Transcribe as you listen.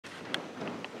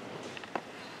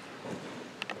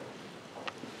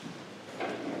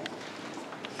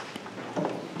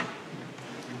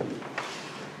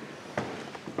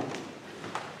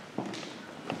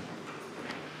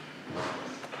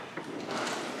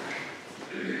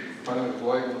My name is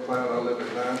Blake McLeod. I live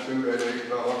at 9288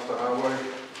 Valdosta Highway.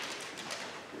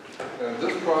 And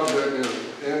this project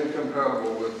is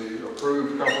incompatible with the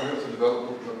approved comprehensive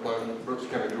development plan of Brooks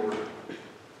County, Georgia.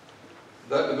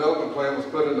 That development plan was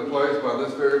put into place by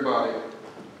this very body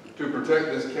to protect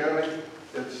this county,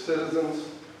 its citizens,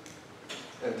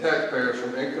 and taxpayers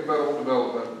from incompatible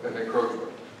development and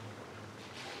encroachment.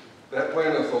 That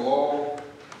plan is the law,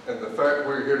 and the fact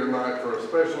we're here tonight for a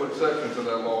special exception to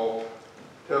that law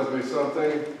tells me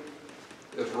something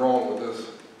is wrong with this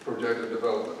projected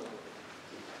development.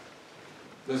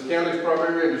 This county's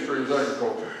primary industry is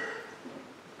agriculture.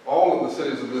 All of the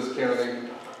cities of this county,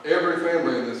 every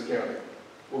family in this county,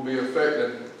 will be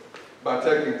affected by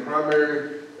taking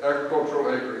primary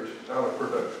agricultural acreage out of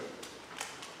production.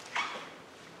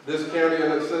 This county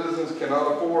and its citizens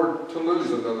cannot afford to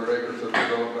lose another acres of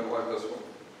development like this one.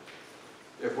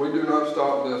 If we do not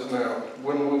stop this now,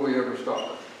 when will we ever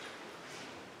stop it?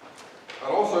 I'd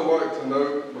also like to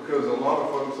note, because a lot of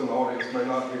folks in the audience may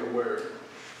not be aware,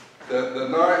 that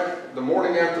the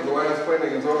morning after the last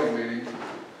planning and zoning meeting,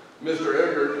 Mr.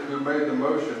 Eggert, who made the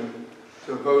motion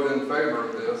to vote in favor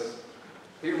of this,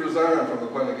 he resigned from the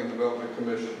Planning and Development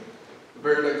Commission the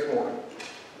very next morning.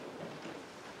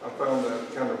 I found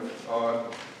that kind of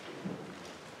odd.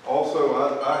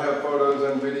 Also, I have photos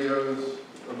and videos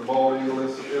of the bald eagle.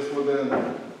 It's within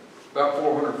about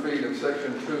 400 feet of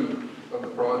section 2 of the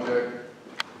project,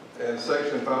 and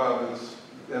section 5 is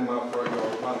in my front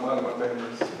yard. Mine and my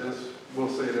family's we'll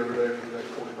see it every day for the next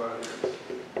 45 years.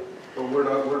 But we're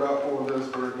not for this,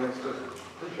 we're against it.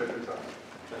 Appreciate your time.